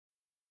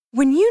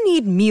When you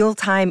need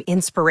mealtime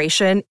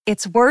inspiration,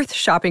 it's worth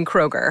shopping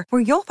Kroger,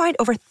 where you'll find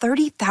over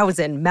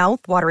 30,000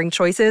 mouth-watering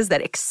choices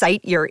that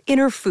excite your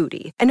inner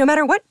foodie. And no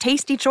matter what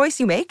tasty choice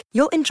you make,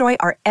 you'll enjoy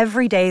our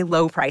everyday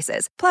low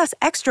prices, plus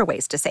extra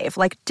ways to save,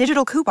 like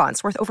digital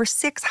coupons worth over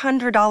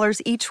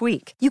 $600 each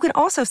week. You can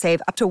also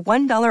save up to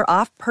 $1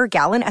 off per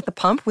gallon at the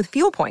pump with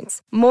fuel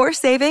points. More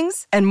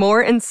savings and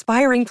more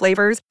inspiring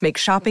flavors make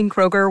shopping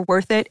Kroger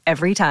worth it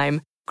every time.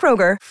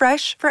 Kroger,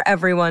 fresh for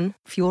everyone.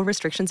 Fuel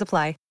restrictions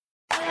apply.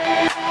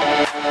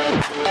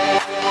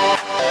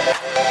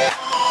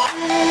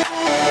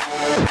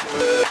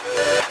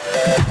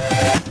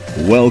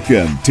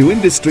 Welcome to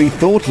Industry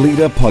Thought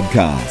Leader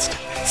Podcast.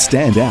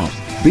 Stand out,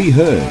 be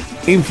heard,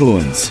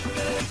 influence.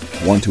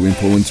 Want to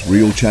influence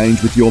real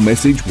change with your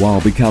message while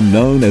become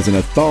known as an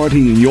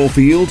authority in your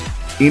field?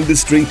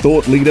 Industry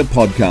Thought Leader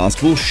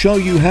Podcast will show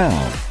you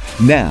how.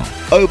 Now,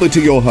 over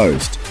to your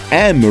host,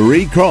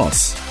 Anne-Marie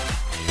Cross.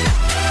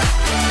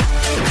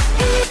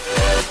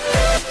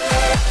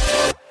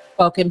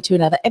 Welcome to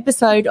another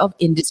episode of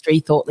Industry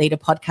Thought Leader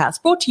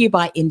Podcast, brought to you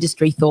by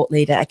Industry Thought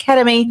Leader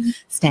Academy.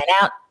 Stand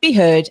out, be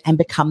heard, and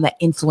become that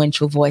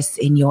influential voice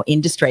in your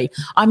industry.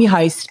 I'm your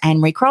host,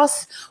 Anne-Marie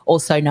Cross,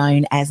 also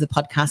known as the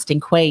Podcasting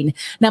Queen.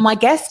 Now, my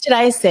guest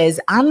today says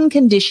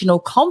unconditional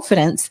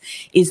confidence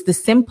is the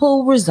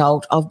simple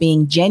result of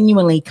being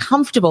genuinely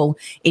comfortable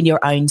in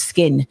your own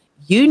skin.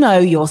 You know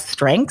your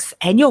strengths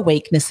and your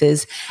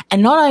weaknesses,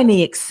 and not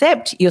only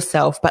accept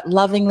yourself, but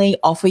lovingly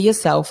offer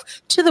yourself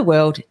to the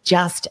world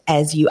just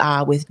as you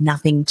are, with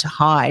nothing to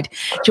hide.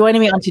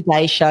 Joining me on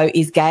today's show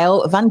is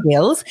Gail Van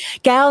Gils.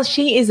 Gail,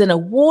 she is an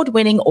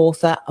award-winning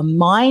author, a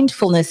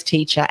mindfulness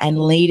teacher, and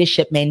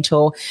leadership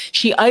mentor.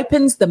 She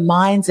opens the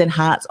minds and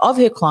hearts of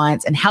her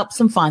clients and helps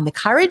them find the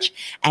courage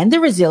and the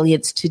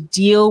resilience to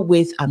deal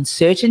with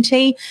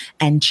uncertainty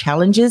and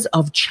challenges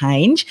of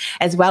change,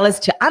 as well as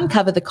to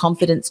uncover the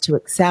confidence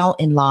to excel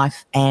in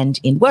life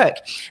and in work.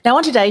 Now,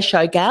 on today's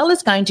show, Gail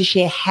is going to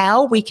share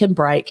how we can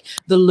break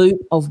the loop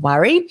of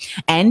worry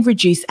and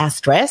reduce our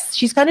stress.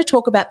 She's going to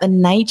talk about the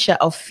nature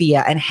of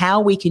fear and how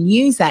we can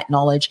use that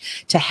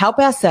knowledge to help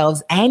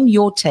ourselves and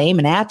your team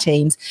and our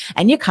teams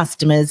and your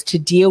customers to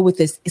deal with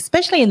this,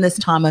 especially in this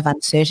time of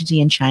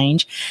uncertainty and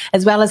change,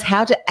 as well as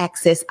how to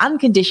access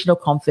unconditional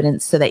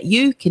confidence so that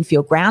you can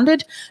feel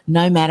grounded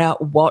no matter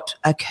what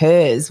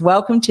occurs.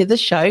 Welcome to the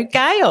show,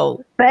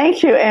 Gail.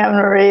 Thank you,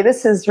 Anne-Marie.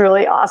 This is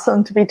really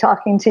awesome to be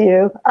talking to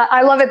you.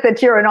 I love it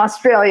that you're in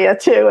Australia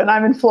too, and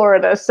I'm in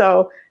Florida.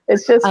 So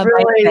it's just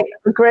really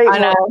a great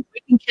world. We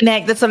can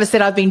connect. That's what I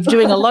said. I've been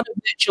doing a lot of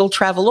virtual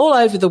travel all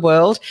over the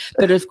world,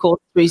 but of course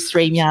through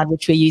StreamYard,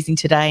 which we're using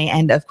today,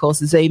 and of course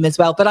Zoom as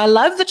well. But I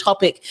love the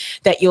topic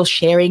that you're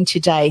sharing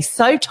today.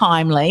 So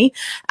timely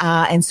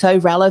and so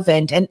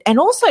relevant. And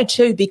also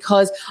too,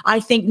 because I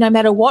think no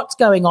matter what's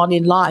going on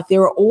in life,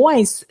 there are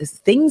always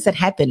things that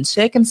happen,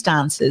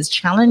 circumstances,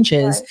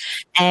 challenges, right.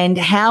 And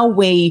how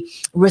we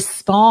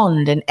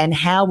respond and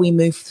how we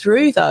move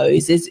through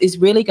those is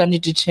really going to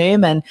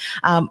determine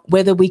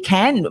whether we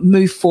can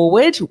move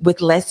forward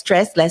with less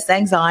stress, less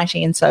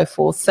anxiety, and so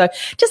forth. So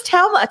just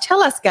tell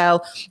us,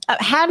 Gail,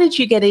 how did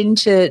you get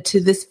into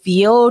this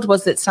field?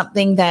 Was it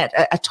something that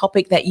a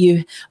topic that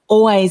you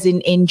always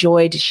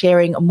enjoyed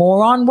sharing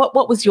more on?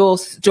 What was your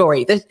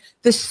story?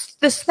 The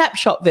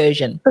snapshot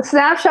version. The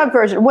snapshot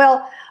version.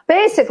 Well,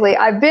 basically,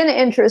 I've been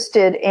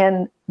interested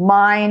in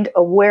mind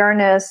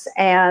awareness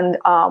and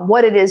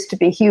what it is to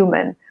be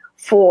human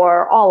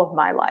for all of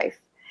my life.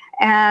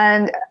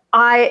 And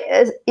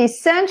I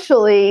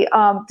essentially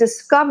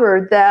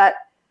discovered that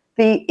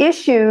the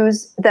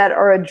issues that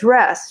are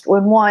addressed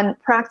when one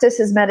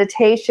practices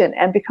meditation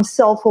and becomes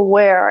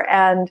self-aware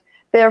and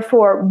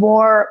therefore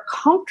more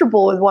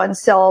comfortable with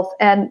oneself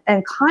and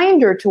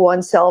kinder to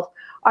oneself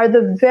are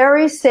the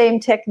very same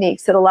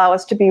techniques that allow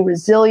us to be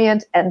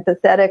resilient,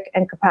 empathetic,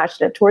 and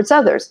compassionate towards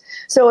others.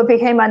 So it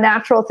became a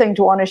natural thing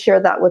to want to share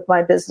that with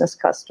my business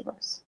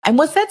customers. And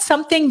was that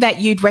something that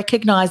you'd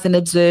recognized and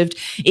observed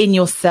in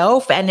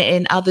yourself and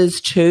in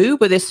others too?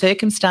 Were there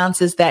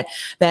circumstances that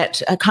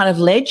kind of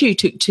led you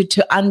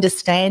to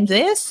understand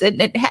this?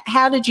 And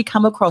how did you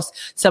come across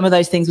some of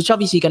those things, which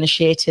obviously you're going to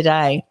share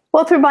today?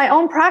 Well, through my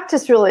own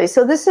practice, really.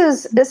 So this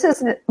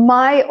is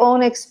my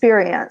own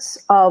experience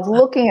of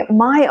looking at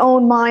my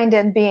own mind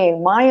and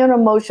being, my own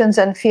emotions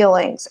and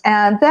feelings.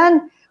 And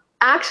then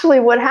actually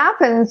what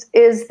happens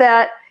is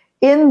that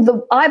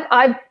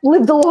I've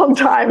lived a long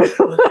time.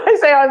 I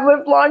say I've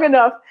lived long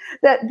enough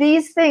that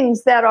these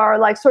things that are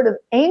like sort of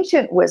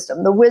ancient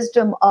wisdom, the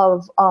wisdom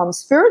of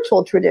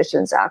spiritual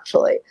traditions,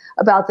 actually,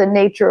 about the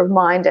nature of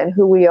mind and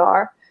who we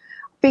are,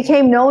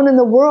 became known in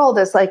the world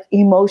as like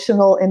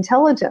emotional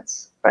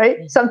intelligence, right?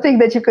 Mm-hmm. Something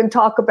that you can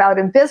talk about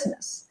in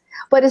business.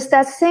 But it's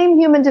that same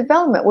human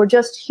development. We're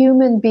just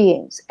human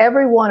beings.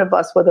 Every one of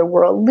us, whether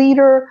we're a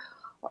leader,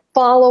 a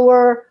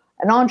follower,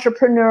 an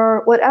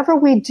entrepreneur, whatever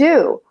we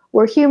do,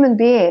 we're human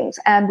beings,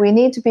 and we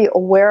need to be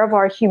aware of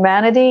our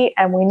humanity,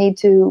 and we need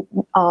to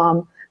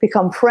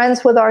become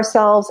friends with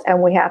ourselves,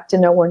 and we have to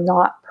know we're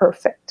not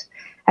perfect.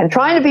 And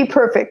trying to be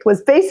perfect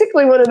was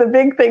basically one of the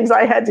big things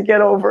I had to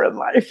get over in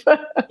life.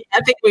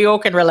 I think we all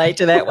can relate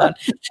to that one.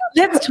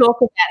 Let's talk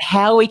about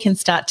how we can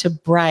start to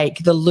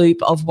break the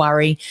loop of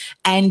worry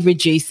and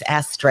reduce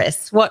our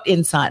stress. What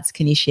insights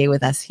can you share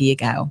with us here,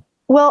 Gail?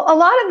 Well, a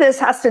lot of this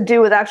has to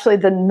do with actually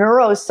the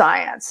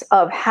neuroscience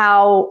of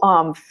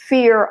how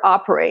fear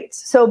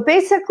operates. So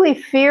basically,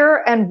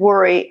 fear and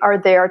worry are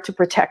there to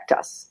protect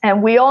us.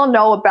 And we all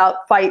know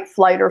about fight,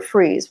 flight, or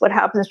freeze, what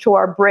happens to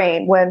our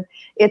brain when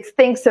it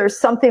thinks there's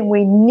something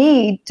we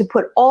need to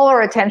put all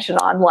our attention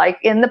on, like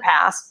in the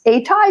past,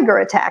 a tiger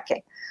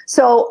attacking.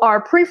 So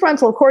our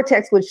prefrontal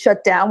cortex would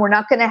shut down. We're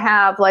not going to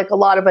have like a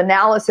lot of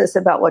analysis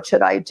about what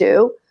should I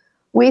do.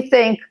 We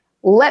think,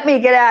 let me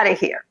get out of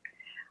here.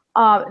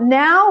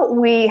 Now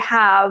we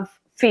have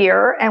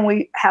fear and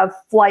we have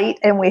flight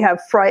and we have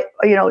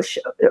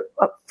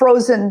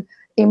frozen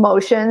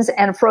emotions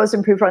and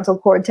frozen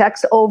prefrontal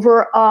cortex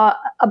over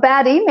a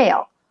bad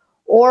email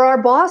or our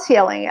boss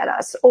yelling at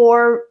us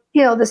or,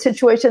 the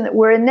situation that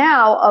we're in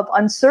now of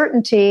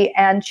uncertainty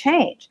and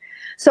change.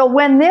 So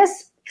when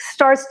this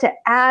starts to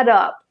add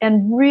up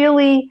and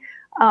really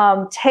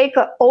take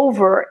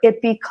over,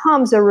 it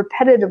becomes a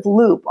repetitive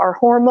loop. Our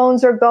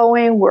hormones are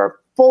going, we're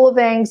full of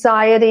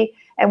anxiety,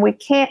 and we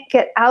can't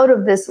get out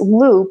of this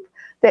loop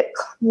that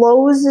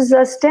closes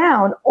us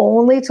down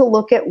only to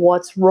look at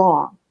what's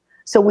wrong.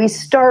 So we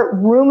start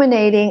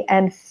ruminating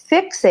and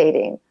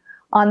fixating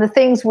on the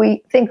things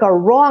we think are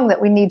wrong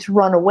that we need to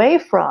run away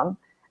from,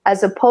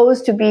 as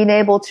opposed to being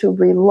able to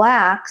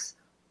relax,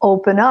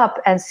 open up,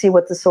 and see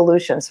what the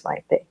solutions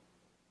might be.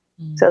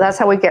 So that's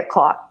how we get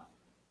caught.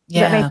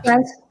 Does that make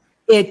sense?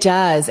 It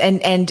does.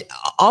 And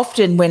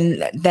often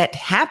when that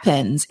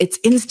happens, it's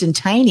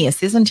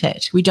instantaneous, isn't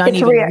it? We don't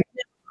even...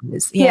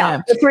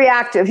 Yeah, it's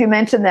reactive. You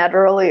mentioned that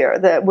earlier,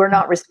 that we're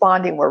not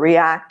responding, we're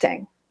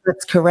reacting.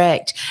 That's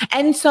correct.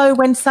 And so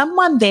when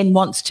someone then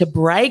wants to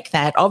break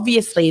that,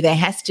 obviously there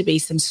has to be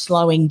some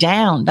slowing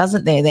down,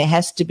 doesn't there? There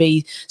has to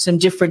be some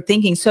different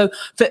thinking. So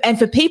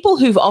for people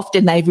who've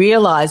often, they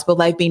realize, well,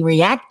 they've been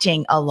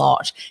reacting a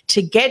lot,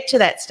 to get to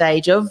that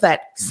stage of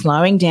that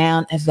slowing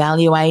down,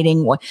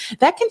 evaluating,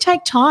 that can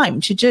take time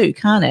to do,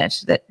 can't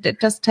it? That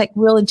does take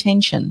real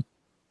intention.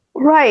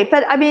 Right.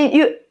 But I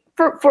mean,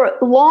 for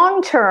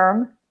long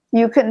term,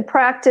 you can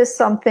practice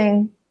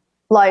something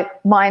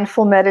like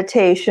mindful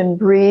meditation,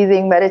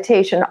 breathing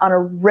meditation on a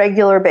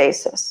regular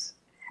basis.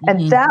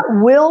 And that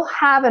will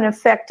have an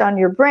effect on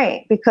your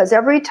brain, because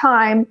every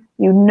time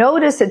you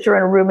notice that you're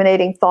in a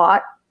ruminating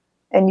thought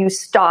and you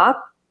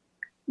stop,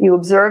 you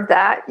observe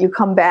that, you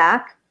come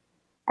back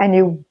and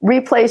you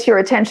replace your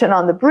attention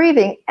on the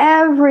breathing,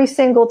 every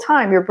single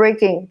time you're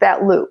breaking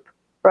that loop,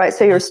 right?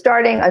 So you're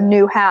starting a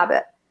new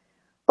habit.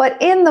 But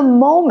in the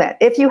moment,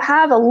 if you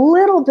have a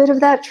little bit of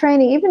that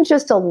training, even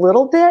just a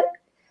little bit,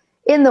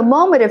 in the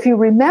moment, if you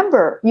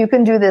remember, you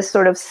can do this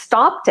sort of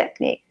stop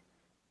technique.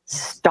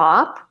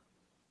 Stop,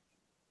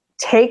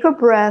 take a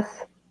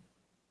breath,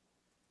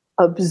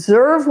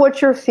 observe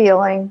what you're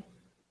feeling,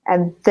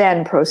 and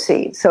then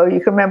proceed. So you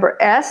can remember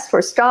S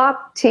for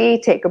stop, T,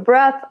 take a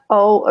breath,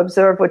 O,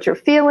 observe what you're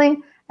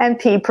feeling, and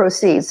P,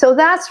 proceed. So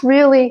that's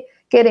really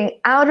getting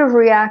out of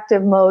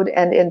reactive mode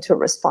and into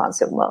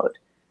responsive mode.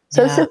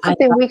 So this is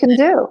something we can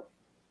do.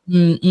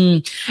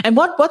 And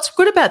what's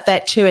good about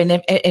that too,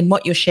 and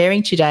what you're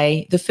sharing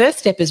today, the first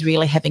step is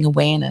really having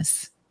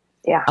awareness.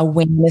 Yeah.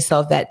 Awareness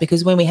of that,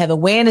 because when we have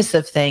awareness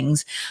of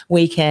things,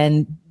 we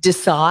can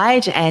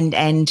decide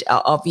and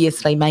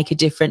obviously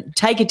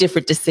take a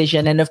different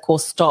decision. And of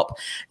course, stop.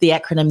 The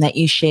acronym that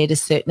you shared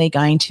is certainly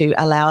going to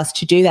allow us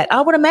to do that.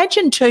 I would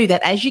imagine too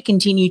that as you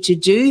continue to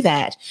do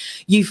that,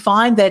 you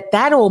find that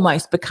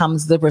almost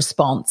becomes the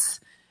response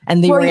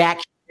and the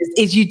reaction.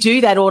 Is you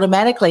do that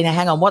automatically. Now,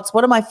 hang on,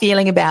 what am I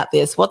feeling about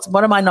this? What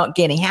am I not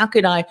getting? How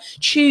can I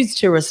choose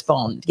to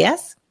respond?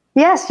 Yes?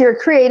 Yes, you're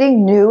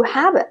creating new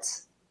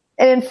habits.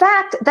 And in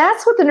fact,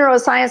 that's what the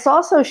neuroscience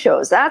also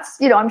shows. That's,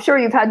 I'm sure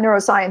you've had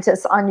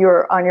neuroscientists on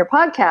your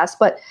podcast,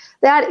 but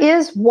that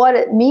is what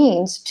it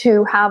means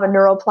to have a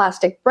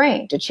neuroplastic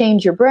brain, to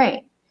change your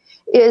brain,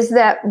 is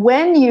that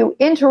when you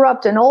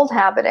interrupt an old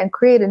habit and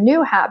create a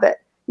new habit,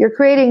 you're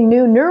creating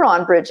new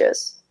neuron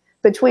bridges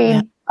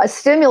between a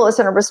stimulus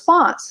and a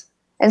response.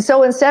 And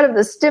so instead of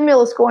the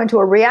stimulus going to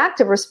a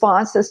reactive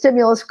response, the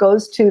stimulus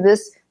goes to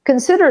this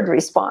considered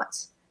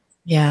response.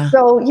 Yeah.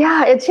 So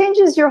it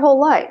changes your whole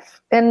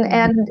life. And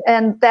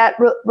that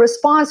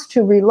response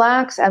to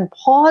relax and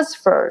pause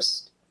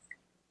first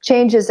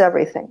changes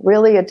everything.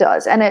 Really, it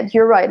does. And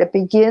you're right. It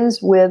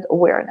begins with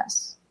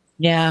awareness.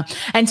 Yeah.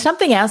 And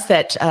something else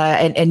that,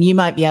 and you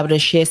might be able to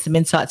share some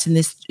insights in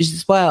this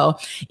as well,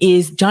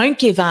 is don't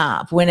give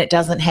up when it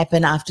doesn't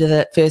happen after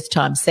the first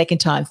time, second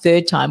time,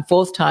 third time,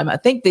 fourth time. I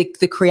think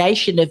the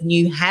creation of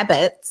new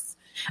habits,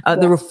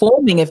 the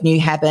reforming of new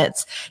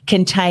habits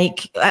can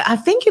take, I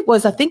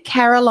think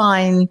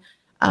Caroline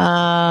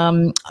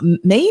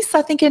Mies,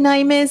 I think her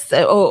name is,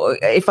 or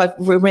if I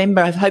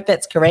remember, I hope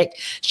that's correct.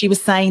 She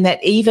was saying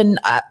that even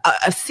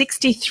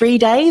 63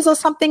 days or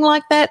something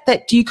like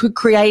that you could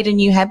create a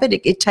new habit.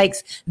 It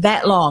takes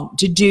that long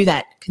to do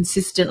that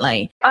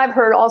consistently. I've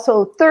heard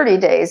also 30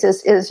 days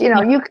is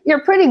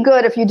you're pretty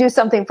good if you do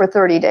something for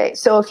 30 days.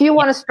 So if you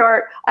want to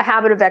start a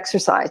habit of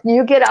exercise,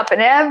 you get up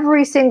and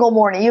every single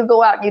morning you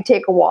go out and you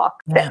take a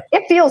walk. Yeah.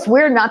 It feels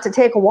weird not to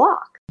take a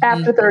walk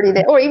after 30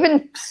 days, or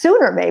even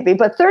sooner maybe,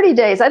 but 30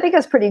 days, I think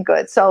is pretty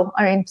good. So,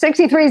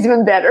 63 is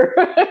even better.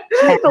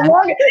 the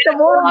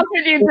more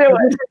often you do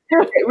it.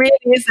 It really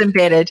is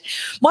embedded.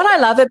 What I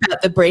love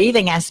about the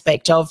breathing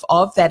aspect of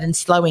that and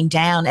slowing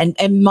down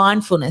and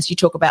mindfulness, you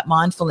talk about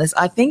mindfulness,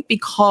 I think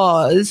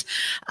because,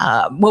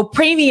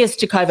 previous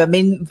to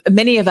COVID,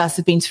 many of us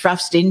have been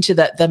thrust into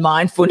the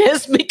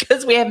mindfulness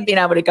because we haven't been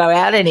able to go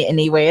out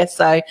anywhere.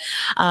 So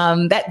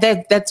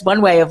that's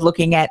one way of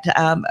looking at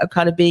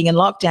kind of being in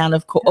lockdown,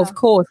 of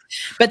course.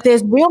 But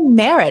there's real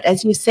merit,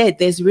 as you said,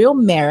 there's real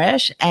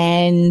merit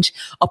and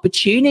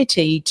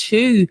opportunity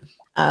to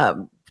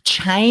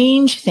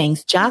change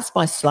things just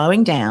by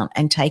slowing down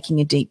and taking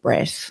a deep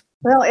breath.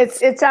 Well,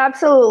 it's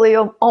absolutely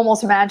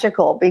almost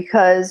magical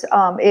because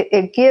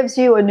it gives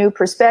you a new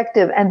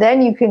perspective, and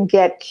then you can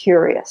get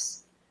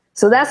curious.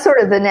 So that's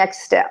sort of the next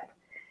step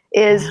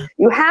is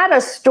you had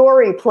a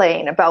story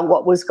playing about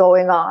what was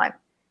going on.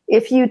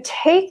 If you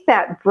take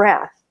that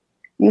breath,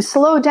 you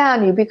slow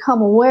down, you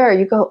become aware,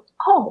 you go,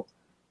 oh,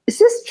 is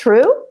this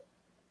true?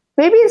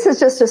 Maybe this is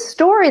just a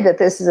story that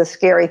this is a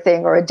scary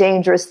thing or a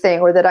dangerous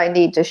thing or that I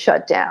need to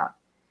shut down.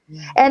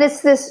 Yeah. And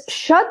it's this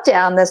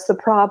shutdown that's the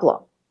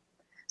problem.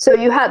 So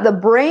the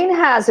brain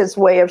has its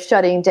way of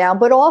shutting down,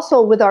 but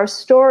also with our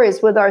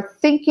stories, with our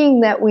thinking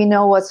that we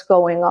know what's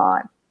going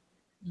on.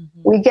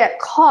 Mm-hmm. We get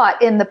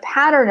caught in the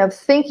pattern of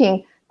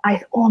thinking,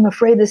 I'm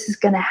afraid this is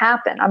going to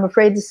happen. I'm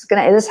afraid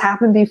this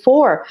happened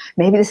before.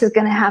 Maybe this is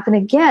going to happen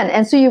again.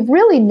 And so you've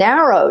really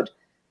narrowed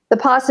the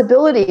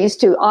possibilities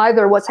to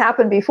either what's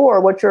happened before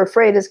or what you're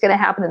afraid is going to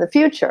happen in the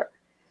future.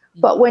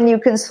 Mm-hmm. But when you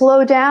can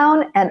slow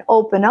down and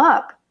open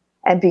up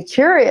and be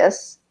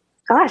curious,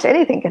 gosh,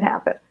 anything can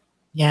happen.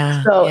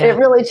 Yeah. So it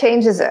really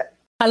changes it.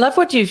 I love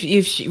what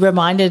you've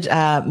reminded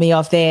me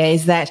of there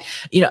is that,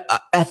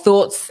 our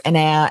thoughts and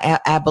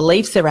our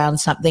beliefs around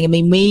something. I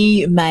mean,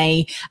 we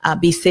may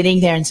be sitting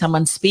there and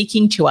someone's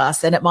speaking to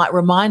us and it might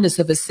remind us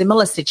of a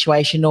similar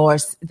situation or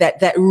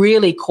that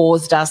really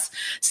caused us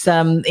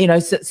some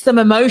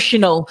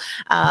emotional,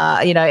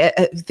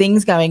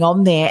 things going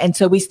on there. And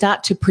so we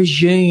start to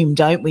presume,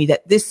 don't we,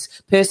 that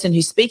this person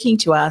who's speaking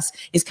to us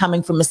is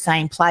coming from the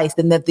same place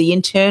and that the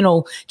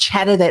internal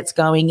chatter that's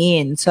going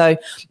in. So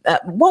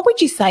what would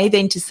you say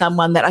then to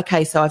someone that,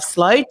 okay, so I've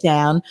slowed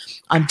down,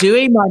 I'm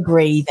doing my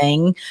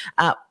breathing.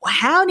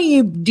 How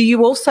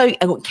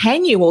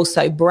can you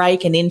also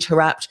break and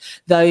interrupt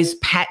those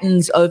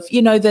patterns of,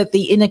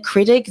 the inner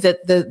critic,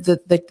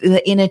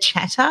 the inner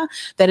chatter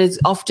that is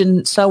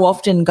so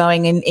often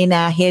going in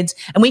our heads,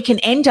 and we can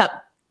end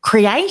up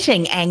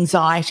creating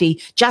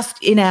anxiety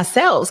just in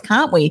ourselves,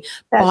 can't we?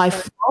 That's by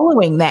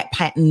following that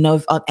pattern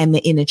of and the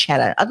inner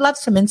chatter. I'd love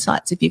some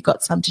insights if you've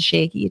got some to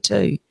share here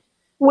too.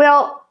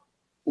 Well,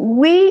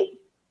 we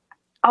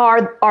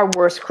are our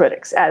worst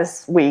critics,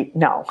 as we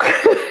know.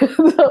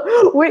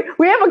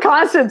 we have a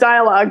constant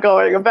dialogue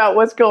going about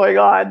what's going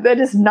on that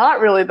is not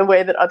really the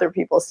way that other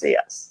people see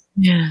us.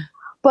 Yeah.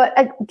 But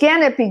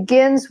again, it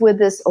begins with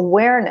this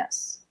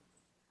awareness.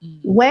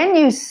 When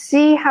you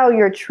see how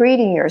you're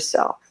treating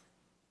yourself,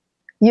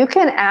 you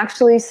can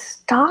actually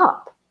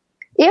stop.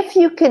 If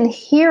you can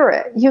hear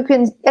it, you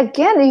can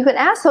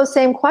ask those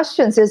same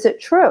questions. Is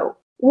it true?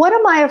 What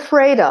am I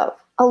afraid of?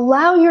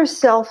 Allow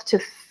yourself to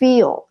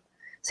feel.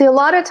 See, a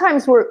lot of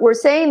times we're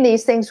saying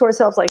these things to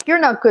ourselves like, you're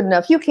not good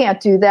enough, you can't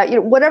do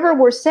that, whatever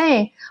we're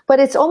saying, but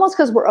it's almost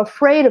because we're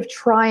afraid of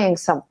trying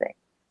something.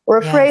 We're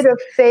afraid of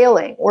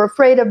failing. We're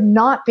afraid of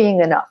not being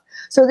enough.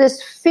 So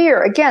this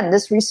fear, again,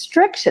 this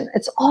restriction,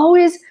 it's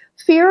always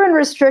fear and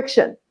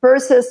restriction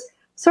versus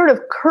sort of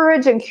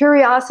courage and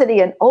curiosity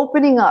and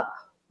opening up.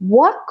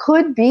 What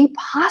could be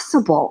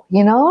possible,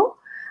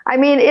 I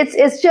mean,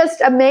 it's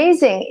just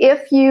amazing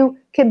if you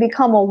can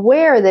become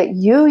aware that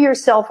you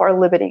yourself are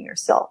limiting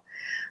yourself.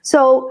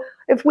 So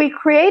if we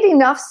create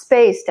enough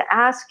space to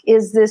ask,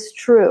 is this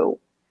true?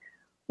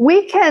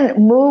 We can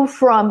move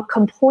from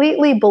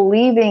completely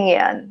believing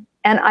in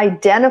and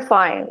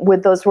identifying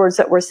with those words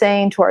that we're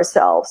saying to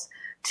ourselves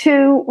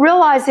to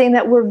realizing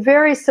that we're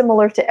very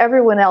similar to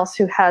everyone else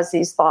who has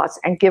these thoughts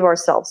and give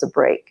ourselves a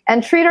break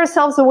and treat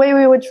ourselves the way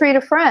we would treat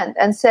a friend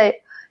and say,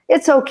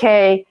 it's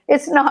okay.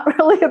 It's not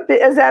really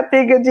that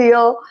big a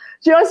deal.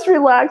 Just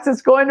relax.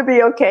 It's going to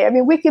be okay. I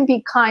mean, we can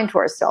be kind to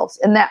ourselves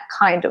in that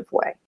kind of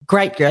way.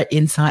 Great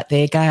insight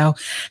there, Gail.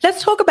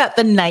 Let's talk about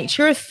the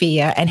nature of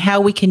fear and how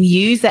we can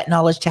use that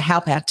knowledge to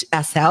help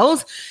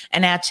ourselves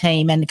and our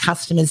team and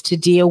customers to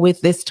deal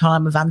with this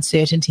time of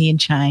uncertainty and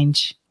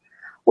change.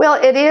 Well,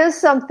 it is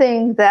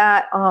something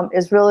that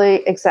is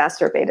really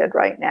exacerbated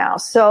right now.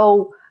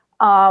 So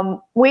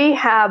we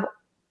have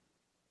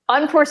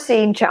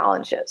unforeseen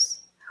challenges.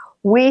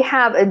 We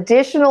have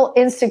additional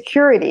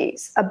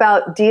insecurities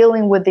about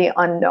dealing with the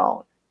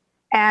unknown.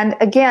 And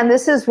again,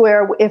 this is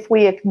where if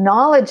we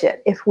acknowledge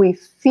it, if we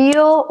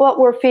feel what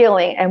we're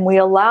feeling and we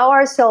allow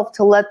ourselves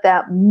to let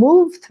that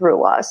move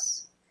through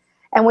us,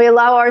 and we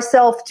allow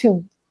ourselves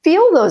to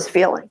feel those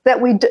feelings,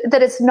 that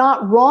it's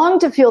not wrong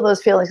to feel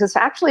those feelings. It's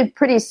actually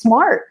pretty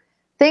smart.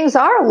 Things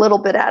are a little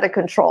bit out of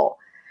control.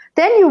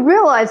 Then you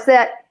realize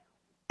that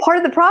part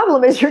of the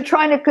problem is you're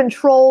trying to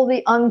control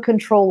the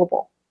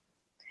uncontrollable.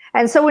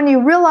 And so when you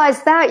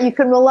realize that, you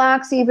can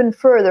relax even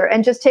further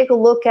and just take a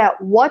look at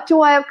what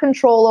do I have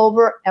control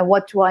over and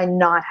what do I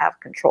not have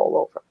control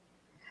over.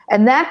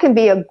 And that can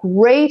be a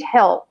great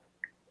help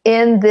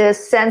in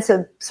this sense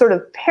of sort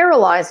of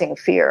paralyzing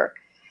fear.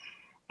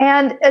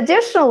 And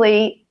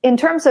additionally, in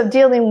terms of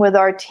dealing with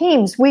our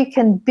teams, we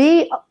can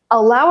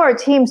allow our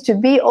teams to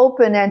be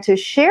open and to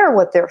share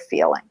what they're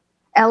feeling.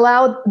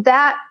 Allow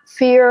that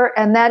fear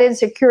and that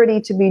insecurity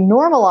to be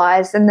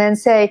normalized, and then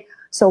say,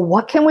 so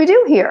what can we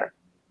do here?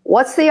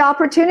 What's the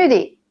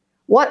opportunity?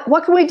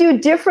 What can we do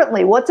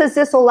differently? What does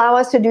this allow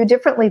us to do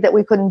differently that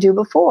we couldn't do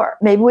before?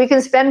 Maybe we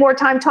can spend more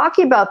time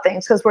talking about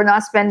things because we're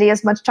not spending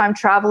as much time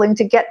traveling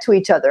to get to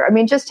each other. I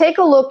mean, just take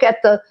a look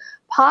at the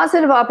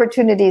positive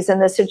opportunities in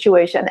this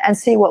situation and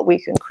see what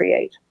we can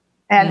create.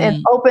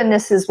 And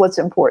openness is what's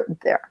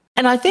important there.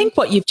 And I think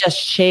what you've just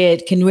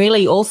shared can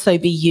really also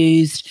be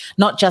used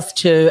not just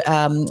to,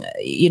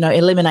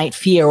 eliminate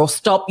fear or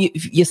stop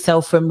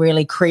yourself from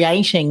really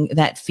creating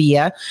that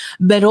fear,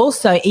 but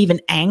also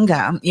even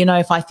anger. You know,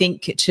 if I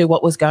think to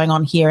what was going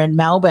on here in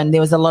Melbourne, there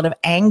was a lot of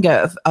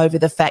anger over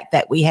the fact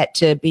that we had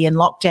to be in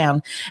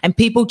lockdown, and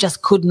people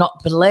just could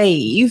not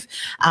believe,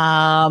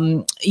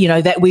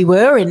 that we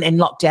were in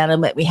lockdown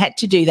and that we had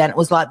to do that. It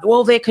was like,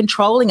 well, they're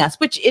controlling us,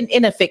 which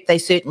in effect they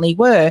certainly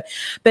were.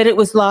 But it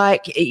was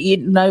like,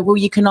 well,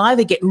 you can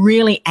either get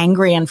really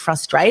angry and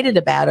frustrated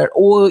about it,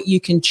 or you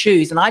can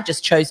choose. And I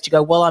just chose to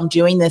go, well, I'm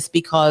doing this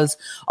because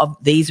of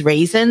these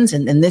reasons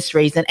and this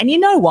reason. And you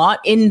know what?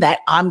 In that,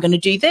 I'm going to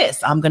do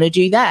this. I'm going to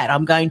do that.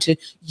 I'm going to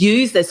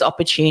use this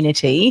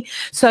opportunity.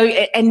 So,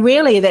 and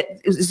really that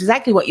is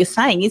exactly what you're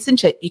saying,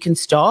 isn't it? You can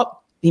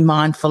stop, be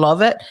mindful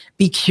of it,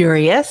 be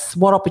curious.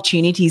 What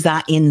opportunities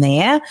are in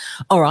there?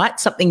 All right,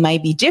 something may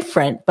be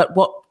different, but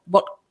what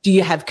do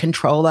you have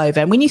control over?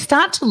 And when you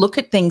start to look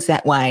at things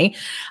that way,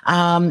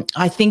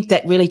 I think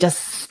that really does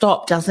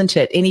stop, doesn't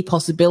it? Any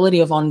possibility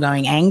of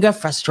ongoing anger,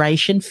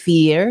 frustration,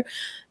 fear,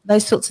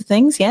 those sorts of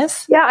things,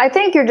 yes? Yeah, I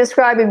think you're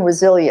describing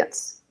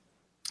resilience.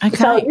 Okay.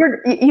 So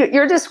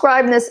you're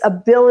describing this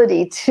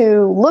ability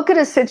to look at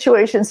a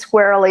situation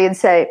squarely and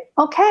say,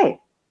 okay,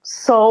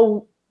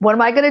 so what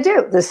am I going to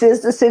do? This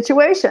is the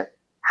situation.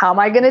 How am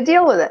I going to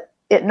deal with it?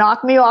 It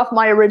knocked me off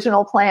my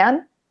original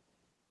plan,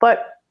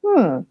 but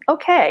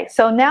okay,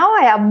 so now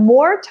I have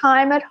more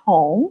time at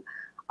home.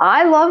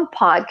 I love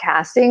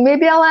podcasting.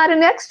 Maybe I'll add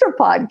an extra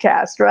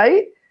podcast,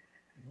 right?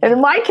 And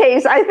in my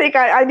case, I think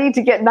I need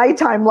to get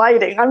nighttime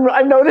lighting. I'm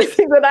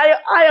noticing that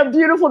I have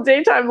beautiful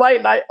daytime light,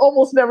 and I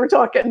almost never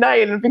talk at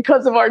night. And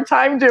because of our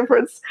time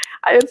difference,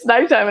 it's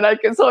nighttime,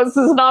 and so this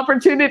is an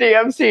opportunity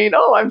I'm seeing.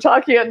 Oh, I'm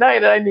talking at night,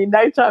 and I need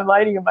nighttime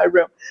lighting in my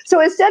room. So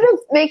instead of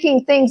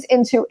making things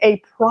into a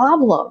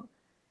problem,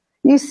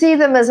 you see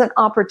them as an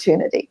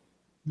opportunity.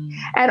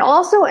 And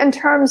also in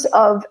terms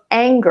of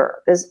anger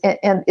is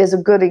a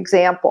good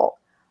example.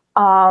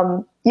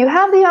 You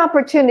have the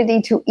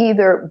opportunity to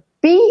either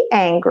be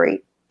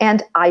angry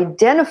and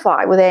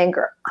identify with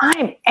anger.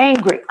 I'm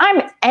angry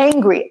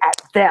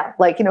at them,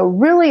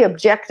 really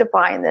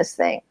objectifying this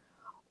thing.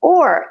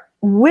 Or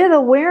with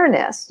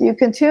awareness, you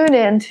can tune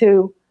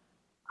into,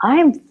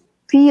 I'm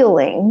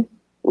feeling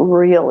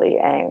really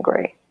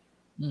angry.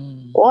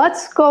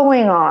 What's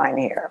going on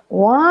here?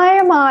 Why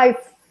am I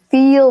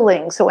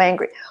feeling so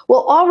angry?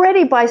 Well,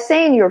 already by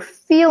saying you're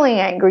feeling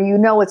angry, you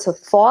know it's a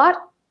thought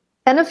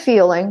and a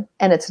feeling,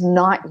 and it's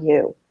not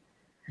you.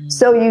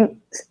 So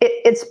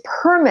its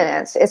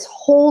permanence, its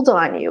hold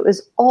on you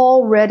is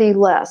already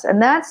less.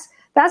 And that's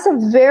a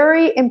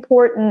very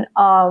important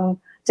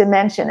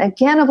dimension,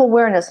 again, of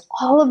awareness.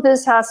 All of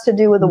this has to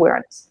do with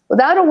awareness.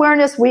 Without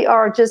awareness, we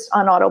are just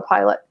on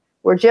autopilot.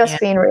 We're just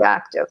being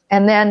reactive.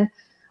 And then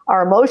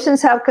our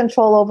emotions have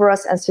control over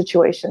us, and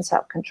situations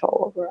have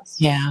control over us.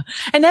 Yeah.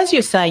 And as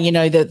you're saying,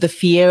 the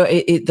fear,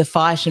 the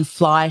fight and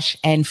flight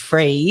and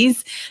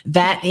freeze,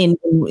 that in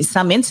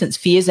some instance,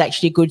 fear is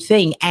actually a good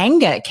thing.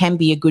 Anger can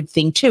be a good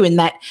thing too. In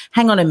that,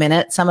 hang on a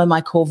minute, some of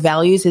my core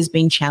values has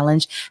been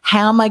challenged.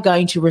 How am I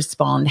going to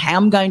respond? How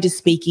am I going to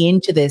speak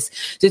into this?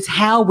 So it's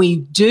how we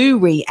do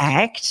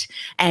react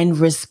and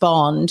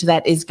respond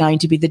that is going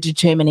to be the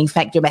determining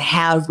factor about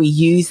how we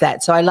use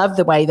that. So I love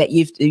the way that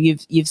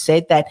you've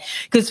said that,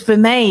 because for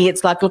me,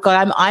 it's like, look,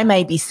 I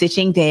may be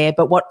sitting there,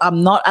 but what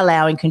I'm not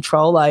allowing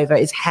control over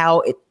is how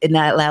it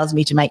allows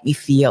me to make me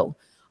feel.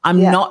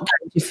 I'm not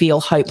going to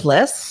feel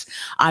hopeless.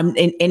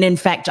 In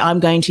fact, I'm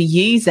going to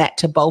use that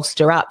to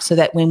bolster up so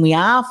that when we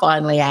are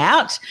finally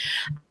out,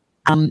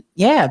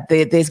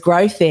 there's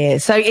growth there.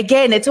 So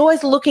again, it's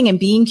always looking and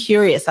being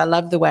curious. I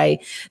love the way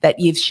that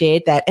you've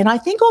shared that. And I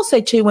think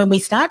also too, when we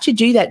start to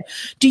do that,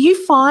 do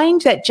you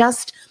find that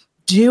just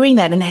doing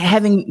that and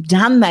having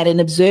done that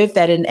and observed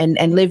that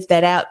and lived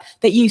that out,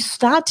 that you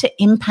start to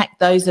impact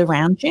those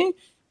around you?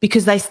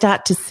 Because they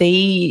start to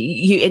see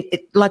you,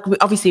 like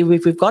obviously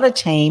we've got a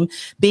team,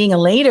 being a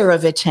leader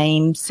of a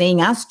team,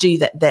 seeing us do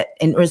that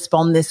and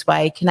respond this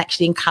way can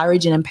actually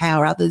encourage and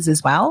empower others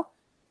as well.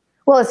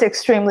 Well, it's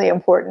extremely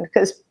important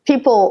because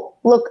people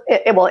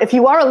if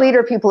you are a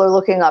leader, people are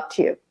looking up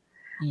to you.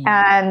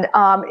 And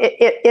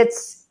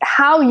it's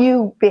how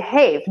you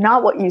behave,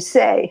 not what you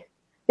say,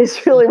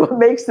 is really what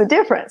makes the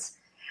difference.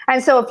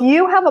 And so if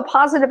you have a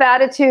positive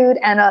attitude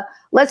and a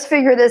let's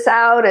figure this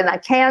out and a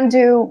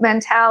can-do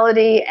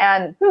mentality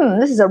and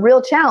this is a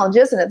real challenge,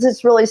 isn't it?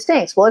 This really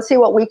stinks. Well, let's see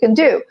what we can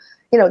do,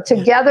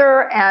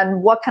 together,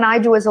 and what can I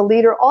do as a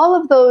leader? All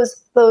of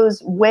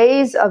those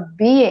ways of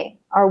being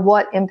are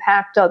what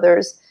impact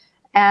others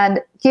and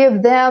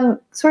give them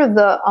sort of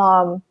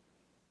the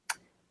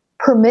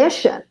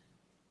permission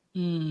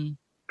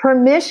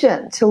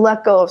to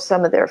let go of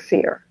some of their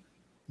fear.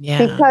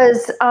 Yeah.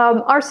 Because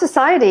our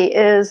society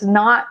is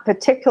not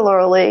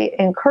particularly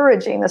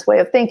encouraging this way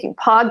of thinking.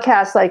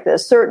 Podcasts like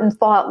this, certain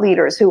thought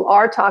leaders who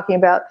are talking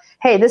about,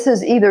 hey, this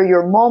is either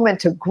your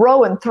moment to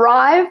grow and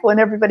thrive when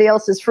everybody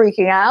else is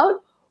freaking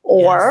out,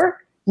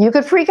 or you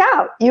could freak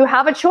out. You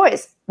have a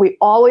choice. We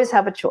always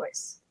have a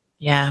choice.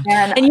 Yeah.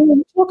 And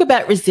you talk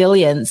about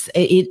resilience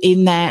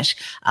in that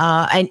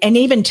and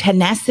even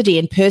tenacity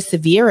and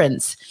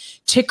perseverance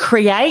to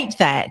create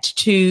that,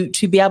 to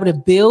be able to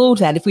build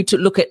that. If we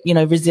look at,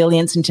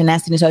 resilience and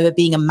tenacity over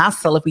being a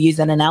muscle, if we use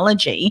that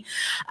analogy,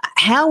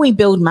 how we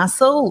build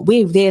muscle,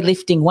 we're there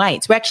lifting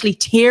weights. We're actually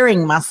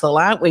tearing muscle,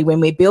 aren't we, when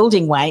we're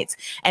building weights,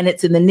 and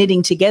it's in the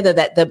knitting together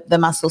that the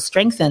muscle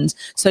strengthens.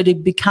 So to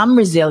become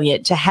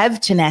resilient, to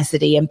have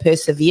tenacity and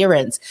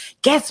perseverance,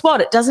 guess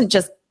what? It doesn't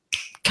just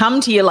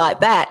come to you like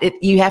that.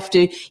 You have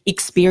to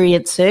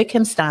experience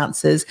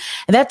circumstances.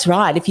 And that's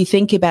right. If you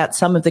think about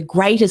some of the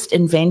greatest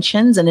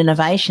inventions and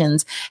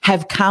innovations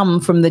have come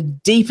from the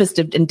deepest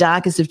and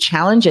darkest of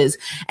challenges,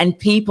 and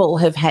people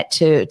have had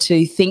to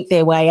think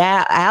their way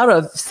out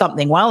of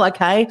something. Well,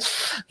 okay,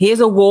 here's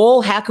a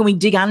wall. How can we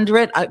dig under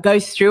it? Go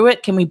through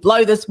it? Can we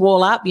blow this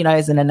wall up?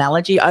 As an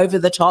analogy, over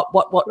the top.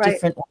 What right.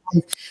 different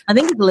ones? I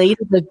think as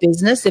leaders of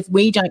business, if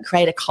we don't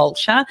create a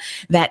culture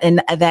that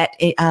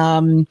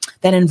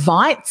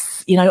invites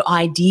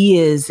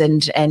ideas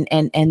and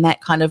that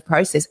kind of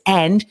process,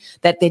 and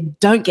that they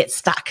don't get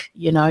stuck,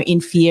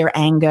 in fear,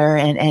 anger,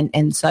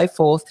 and so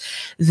forth,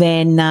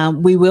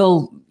 then we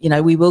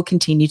will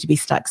continue to be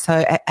stuck. So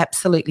I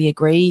absolutely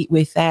agree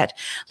with that.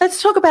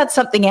 Let's talk about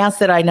something else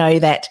that I know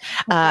that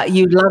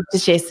you'd love to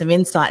share some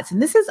insights,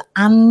 and this is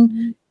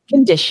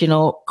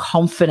unconditional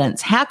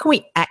confidence. How can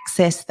we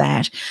access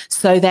that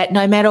so that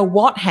no matter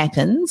what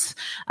happens,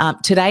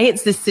 today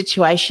it's this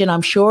situation,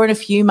 I'm sure in a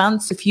few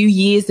months, a few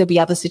years, there'll be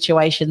other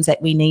situations that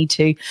we need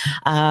to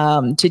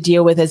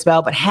deal with as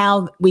well, but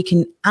how we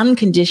can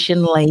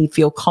unconditionally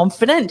feel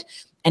confident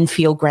and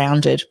feel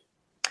grounded.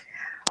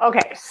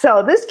 Okay,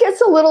 so this gets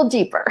a little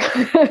deeper.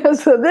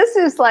 So this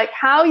is like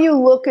how you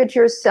look at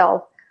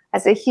yourself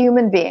as a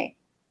human being.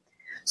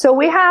 So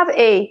we have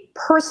a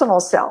personal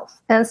self,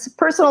 and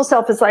personal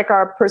self is like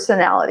our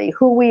personality,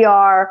 who we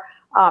are,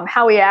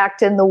 how we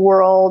act in the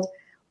world.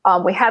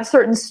 We have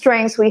certain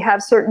strengths, we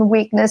have certain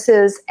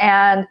weaknesses,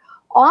 and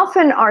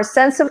often our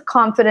sense of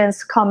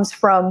confidence comes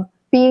from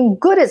being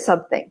good at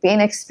something,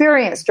 being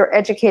experienced or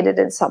educated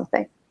in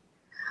something.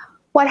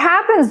 What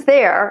happens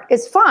there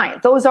is fine.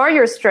 Those are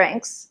your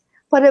strengths.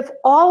 But if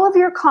all of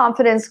your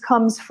confidence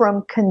comes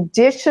from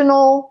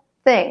conditional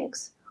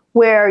things,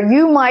 where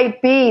you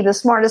might be the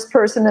smartest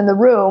person in the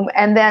room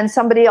and then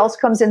somebody else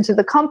comes into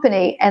the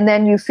company and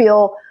then you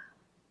feel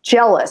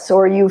jealous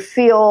or you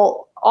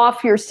feel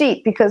off your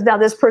seat because now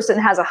this person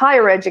has a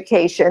higher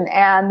education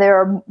and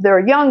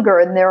they're younger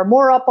and they're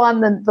more up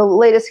on the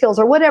latest skills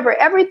or whatever,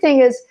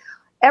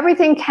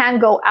 everything can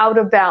go out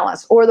of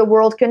balance, or the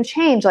world can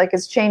change like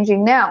it's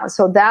changing now.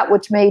 So that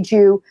which made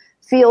you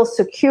feel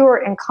secure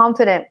and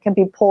confident can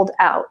be pulled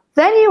out.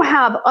 Then you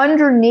have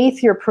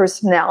underneath your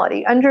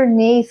personality,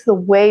 underneath the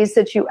ways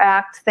that you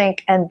act,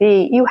 think, and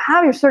be, you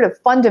have your sort of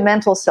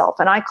fundamental self,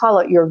 and I call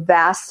it your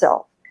vast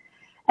self.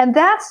 And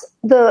that's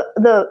the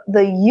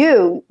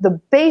you, the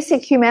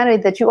basic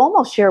humanity that you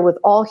almost share with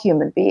all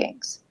human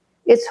beings.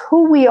 It's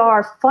who we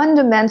are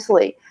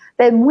fundamentally,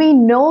 that we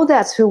know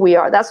that's who we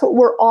are. That's what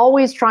we're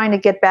always trying to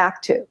get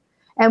back to.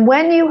 And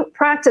when you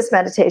practice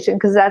meditation,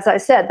 because as I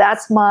said,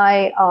 that's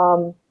my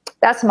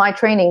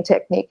training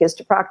technique, is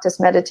to practice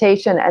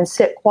meditation and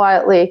sit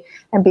quietly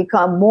and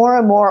become more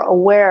and more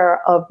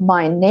aware of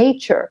my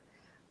nature.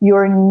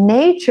 Your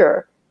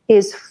nature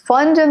is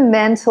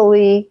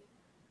fundamentally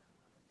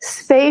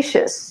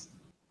spacious,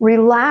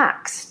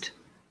 relaxed,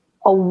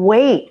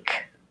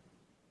 awake,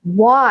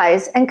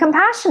 wise, and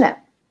compassionate.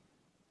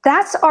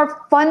 That's our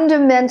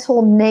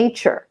fundamental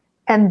nature.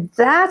 And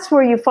that's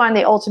where you find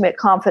the ultimate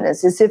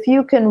confidence, is if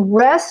you can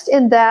rest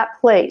in that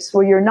place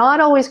where you're not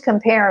always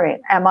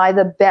comparing, am I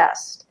the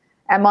best?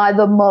 Am I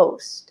the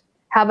most?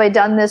 Have I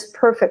done this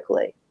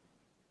perfectly?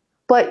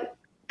 But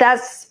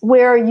that's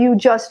where you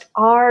just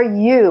are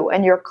you,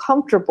 and you're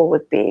comfortable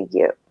with being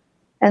you.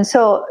 And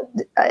so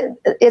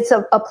it's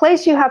a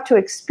place you have to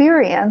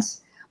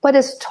experience, but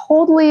it's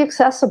totally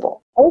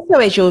accessible. Also,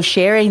 as you're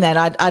sharing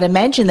that, I'd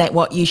imagine that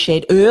what you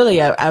shared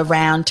earlier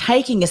around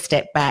taking a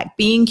step back,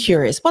 being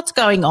curious, what's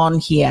going on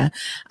here,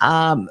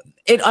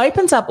 it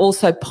opens up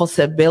also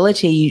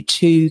possibility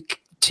to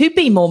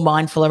be more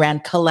mindful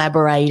around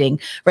collaborating,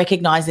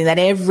 recognizing that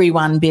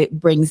everyone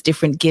brings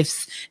different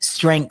gifts,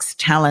 strengths,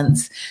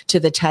 talents to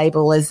the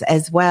table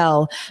as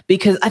well.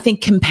 Because I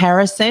think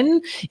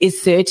comparison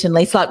is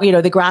certainly, it's like,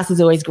 the grass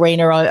is always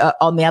greener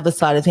on the other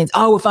side of things.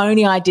 Oh, if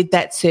only I did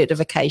that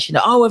certification.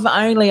 Oh, if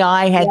only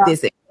I had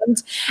this.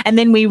 And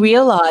then we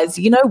realize,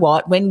 you know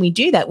what, when we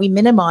do that, we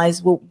minimize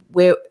who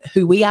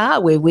we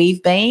are, where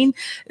we've been,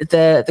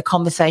 the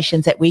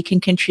conversations that we can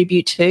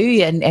contribute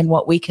to and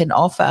what we can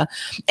offer.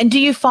 And do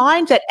you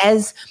find that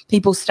as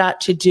people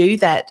start to do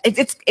that,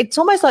 it's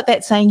almost like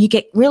that saying, you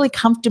get really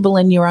comfortable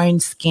in your own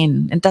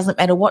skin. It doesn't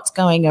matter what's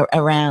going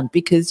around,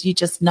 because you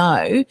just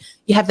know,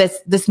 you have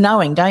this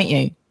knowing, don't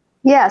you?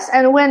 Yes.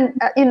 And when,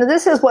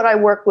 this is what I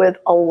work with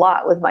a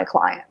lot with my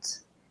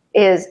clients,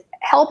 is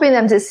helping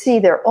them to see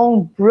their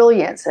own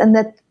brilliance. And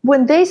that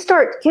when they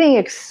start getting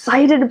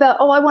excited about,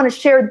 I want to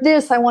share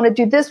this, I want to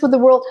do this with the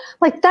world,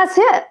 like, that's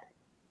it.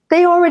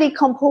 They already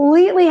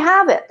completely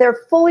have it. They're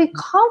fully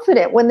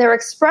confident when they're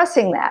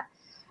expressing that.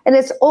 And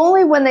it's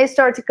only when they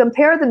start to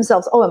compare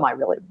themselves, am I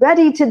really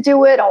ready to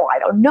do it? I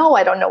don't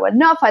know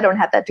enough. I don't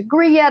have that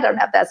degree yet. I don't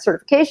have that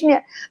certification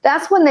yet.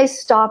 That's when they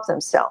stop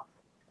themselves.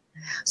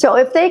 So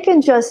if they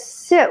can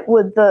just sit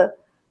with the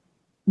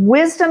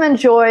wisdom and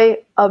joy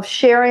of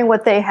sharing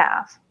what they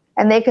have,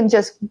 and they can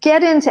just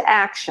get into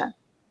action,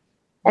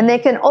 and they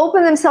can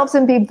open themselves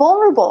and be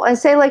vulnerable and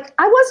say, like,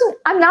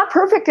 I'm not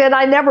perfect, and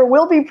I never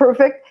will be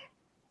perfect.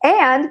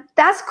 And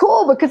that's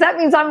cool, because that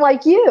means I'm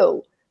like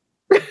you,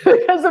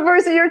 because the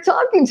person you're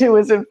talking to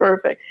isn't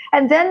perfect.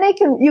 And then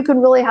you can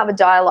really have a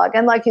dialogue.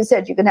 And like you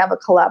said, you can have a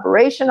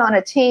collaboration on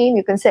a team.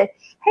 You can say,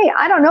 hey,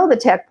 I don't know the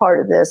tech part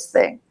of this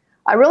thing.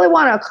 I really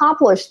want to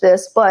accomplish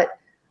this, but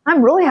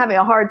I'm really having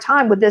a hard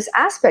time with this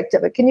aspect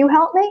of it. Can you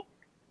help me?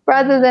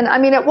 Rather than,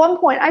 at one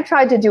point I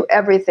tried to do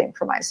everything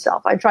for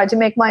myself. I tried to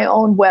make my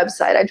own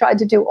website. I tried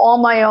to do all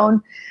my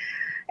own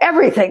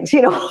everything,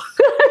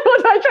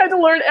 I tried to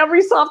learn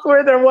every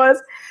software there was.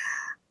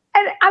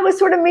 And I was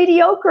sort of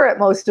mediocre at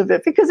most of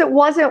it, because it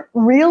wasn't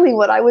really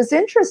what I was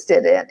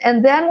interested in.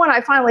 And then when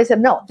I finally said,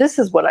 no, this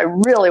is what I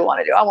really want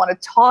to do. I want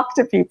to talk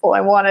to people.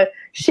 I want to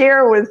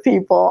share with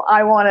people.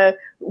 I want to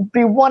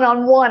be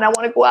one-on-one. I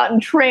want to go out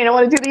and train. I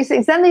want to do these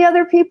things. Then the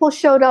other people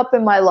showed up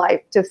in my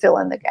life to fill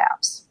in the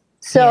gaps.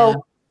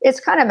 So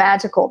it's kind of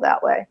magical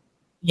that way.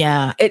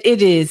 Yeah,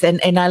 it is.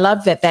 And I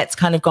love that that's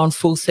kind of gone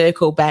full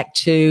circle back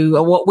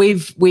to what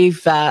we've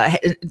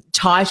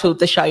titled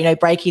the show,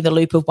 breaking the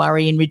loop of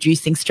worry and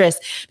reducing stress.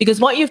 Because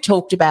what you've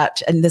talked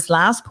about in this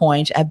last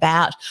point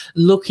about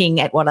looking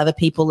at what other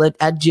people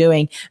are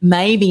doing,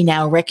 maybe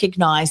now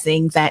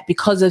recognizing that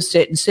because of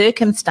certain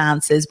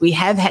circumstances, we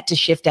have had to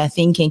shift our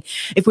thinking.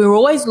 If we're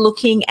always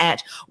looking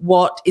at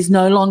what is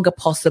no longer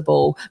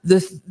possible,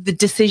 the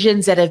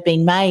decisions that have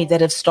been made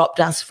that have stopped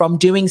us from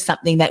doing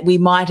something that we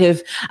might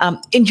have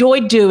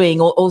enjoyed doing,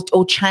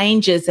 or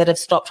changes that have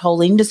stopped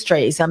whole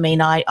industries.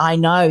 I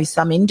know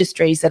some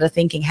industries that are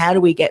thinking, how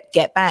do we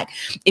get back?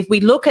 If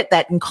we look at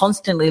that and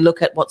constantly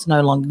look at what's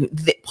no longer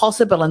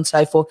possible and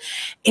so forth,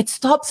 it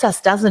stops us,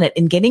 doesn't it,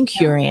 in getting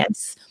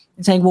curious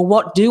and saying, well,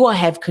 what do I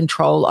have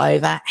control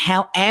over?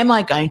 How am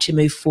I going to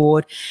move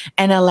forward?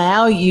 And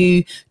allow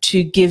you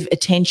to give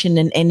attention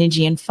and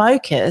energy and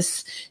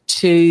focus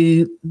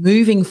to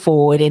moving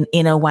forward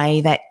in a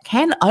way that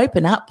can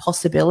open up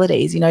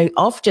possibilities.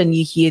 Often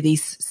you hear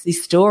these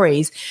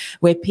stories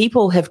where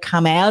people have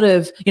come out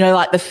of,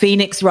 like the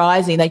phoenix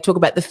rising. They talk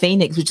about the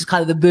phoenix, which is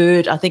kind of the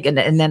bird, I think, an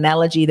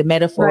analogy, the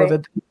metaphor of a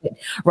bird that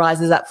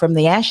rises up from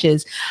the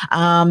ashes,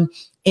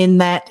 in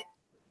that,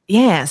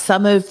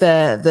 some of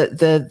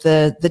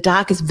the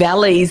darkest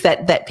valleys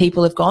that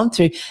people have gone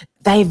through,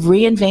 they've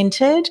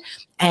reinvented,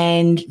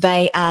 and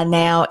they are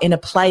now in a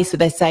place where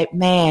they say,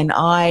 man,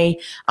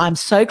 I'm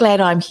so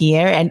glad I'm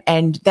here.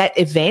 And that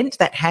event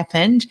that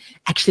happened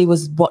actually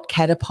was what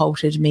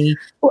catapulted me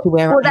to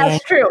where I am. Well,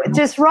 that's true.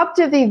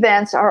 Disruptive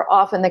events are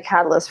often the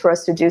catalyst for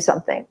us to do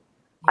something.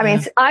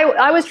 Yeah.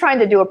 I was trying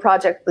to do a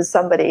project with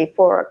somebody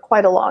for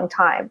quite a long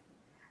time.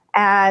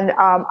 And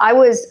I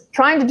was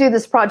trying to do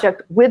this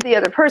project with the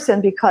other person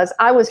because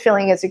I was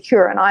feeling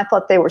insecure, and I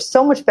thought they were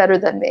so much better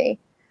than me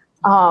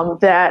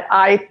that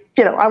I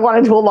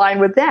wanted to align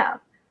with them.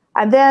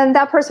 And then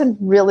that person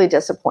really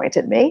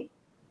disappointed me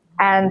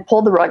and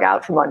pulled the rug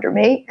out from under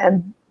me.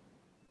 And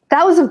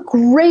that was the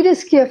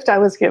greatest gift I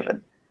was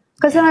given.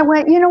 Because then I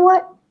went, you know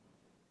what?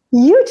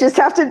 You just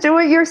have to do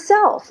it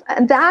yourself.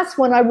 And that's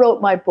when I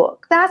wrote my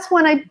book. That's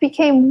when I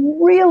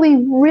became really,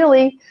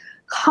 really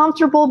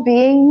comfortable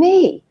being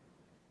me.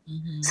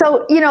 Mm-hmm.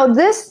 So,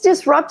 this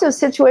disruptive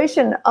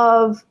situation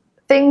of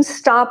things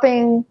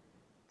stopping,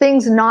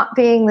 things not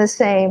being the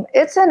same,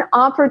 it's an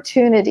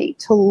opportunity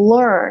to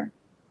learn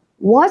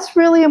what's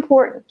really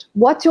important.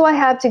 What do I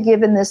have to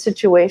give in this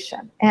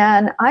situation?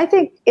 And I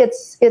think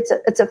it's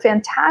a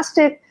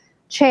fantastic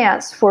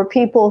chance for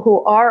people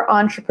who are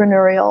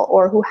entrepreneurial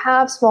or who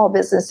have small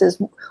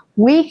businesses.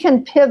 We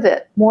can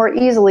pivot more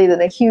easily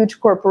than a huge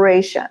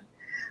corporation.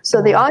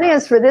 So the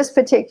audience for this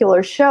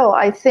particular show,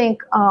 I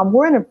think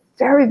we're in a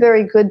very,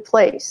 very good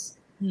place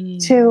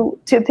to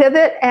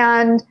pivot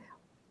and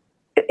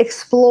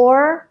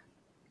explore,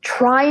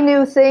 try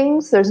new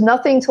things. There's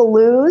nothing to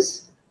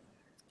lose.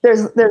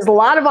 There's a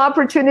lot of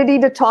opportunity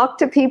to talk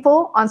to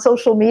people on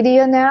social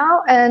media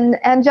now and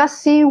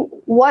just see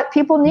what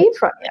people need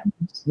from you.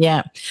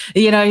 Yeah.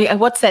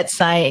 What's that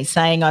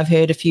saying I've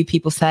heard a few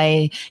people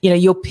say,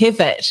 your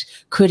pivot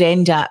could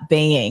end up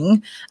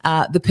being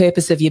the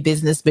purpose of your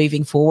business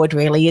moving forward,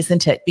 really,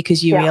 isn't it?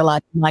 Because you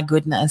realize, my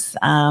goodness.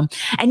 I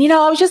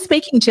was just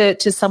speaking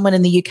to someone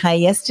in the UK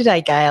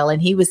yesterday, Gail,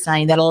 and he was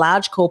saying that a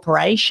large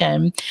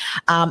corporation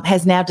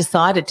has now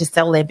decided to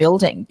sell their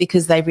building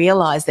because they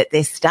realize that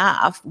their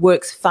staff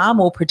works far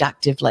more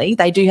productively.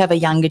 They do have a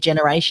younger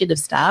generation of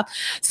staff,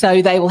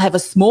 so they will have a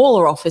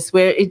smaller office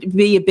where it'd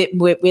be a bit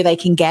where they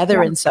can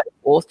gather and so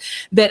forth.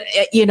 But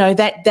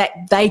that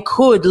they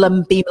could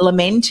be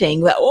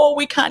lamenting that,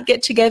 we can't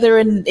get together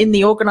in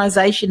the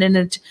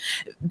organisation,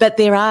 but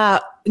there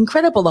are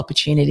incredible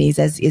opportunities,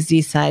 as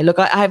you say. Look,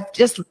 I've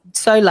just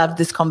so loved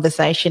this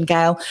conversation,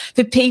 Gail.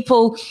 For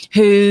people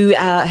who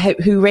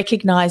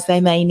recognise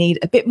they may need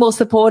a bit more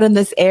support in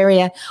this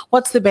area,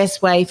 what's the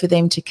best way for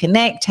them to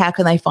connect? How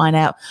can they find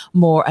out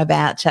more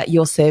about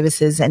your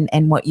services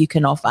and what you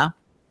can offer?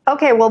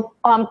 Okay, well,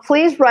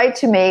 please write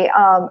to me,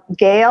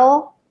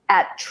 Gail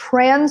at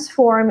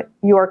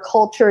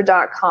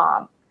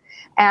transformyourculture.com.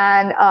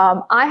 And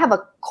I have a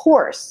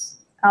course.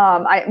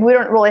 We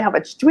don't really have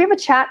do we have a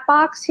chat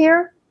box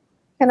here?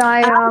 Can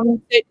I?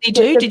 Certainly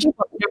do. Did you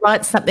want me to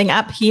write something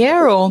up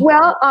here? Or?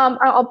 Well,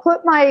 I'll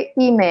put my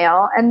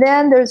email. And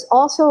then there's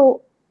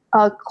also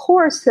a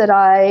course that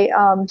I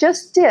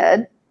just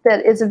did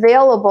that is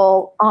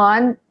available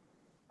on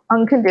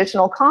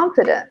unconditional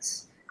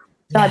confidence.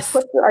 Yes.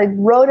 I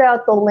wrote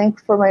out the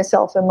link for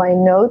myself in my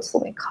notes.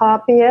 Let me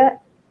copy it.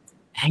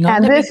 Hang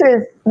on. And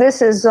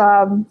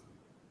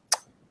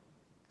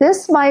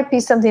this might be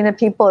something that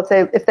people,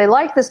 if they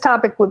like this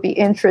topic, would be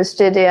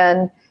interested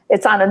in.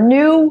 It's on a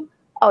new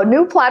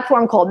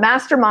platform called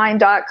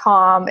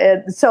mastermind.com.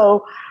 And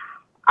so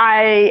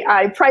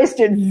I priced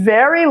it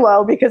very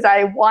low because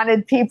I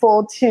wanted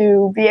people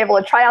to be able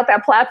to try out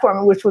that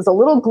platform, which was a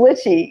little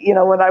glitchy,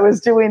 when I was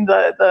doing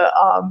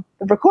the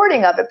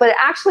recording of it. But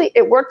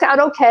it worked out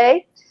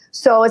okay.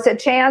 So it's a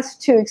chance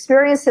to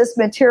experience this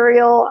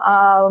material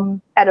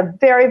at a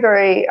very,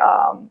 very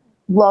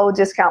low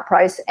discount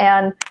price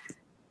and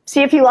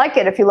see if you like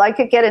it. If you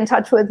like it, get in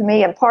touch with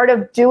me. And part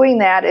of doing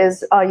that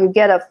is you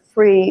get a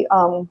free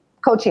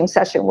coaching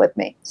session with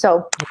me.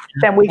 So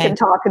then we can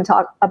talk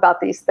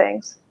about these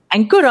things.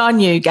 And good on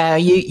you, Gail.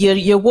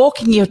 You're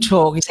walking your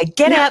talk. You say,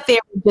 get out there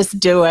and just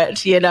do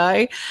it,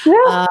 Yeah.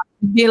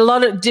 A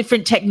lot of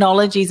different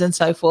technologies and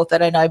so forth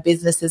that I know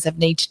businesses have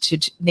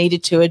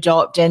needed to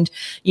adopt. And,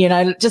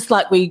 just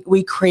like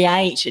we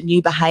create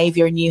new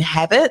behaviour and new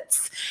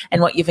habits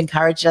and what you've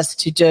encouraged us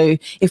to do,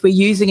 if we're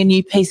using a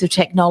new piece of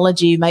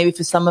technology, maybe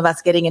for some of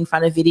us getting in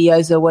front of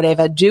videos or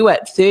whatever, do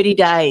it 30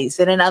 days,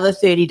 then another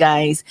 30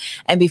 days.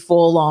 And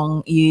before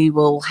long, you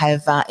will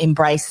have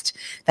embraced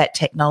that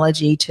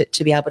technology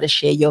to be able to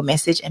share your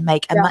message and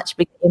make a much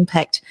bigger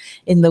impact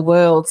in the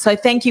world. So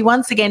thank you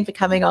once again for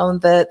coming on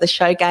the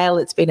show, Gail.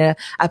 It's been a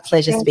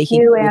pleasure speaking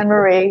to you. Thank you,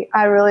 Anne-Marie.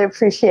 I really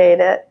appreciate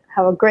it.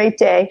 Have a great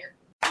day.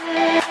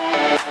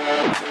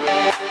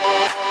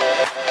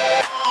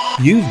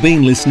 You've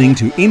been listening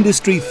to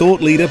Industry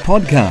Thought Leader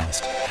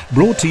Podcast,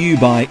 brought to you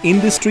by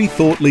Industry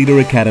Thought Leader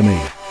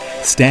Academy.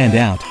 Stand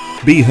out,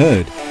 be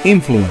heard,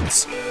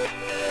 influence.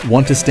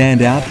 Want to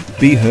stand out,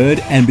 be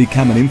heard, and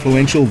become an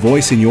influential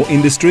voice in your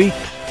industry?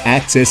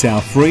 Access our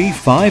free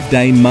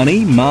 5-day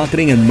money,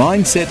 marketing and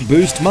mindset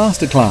boost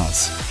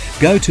masterclass.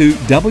 Go to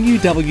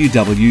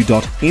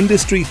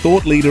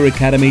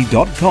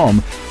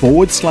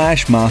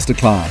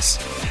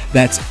www.industrythoughtleaderacademy.com/masterclass.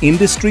 That's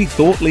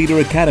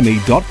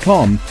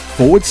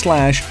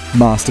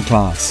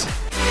industrythoughtleaderacademy.com/masterclass.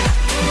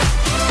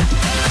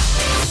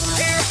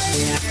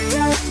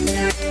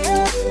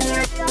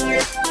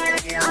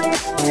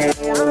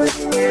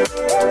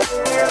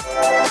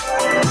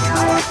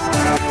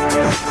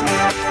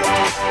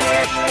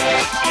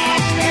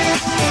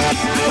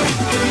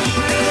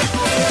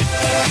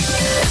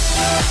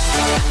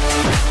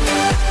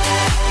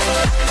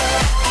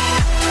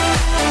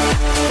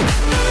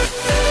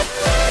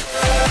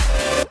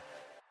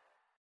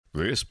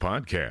 This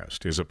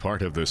podcast is a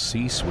part of the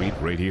C-Suite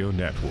Radio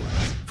Network.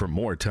 For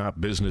more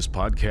top business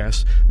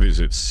podcasts,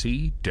 visit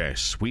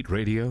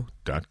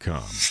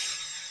c-suiteradio.com.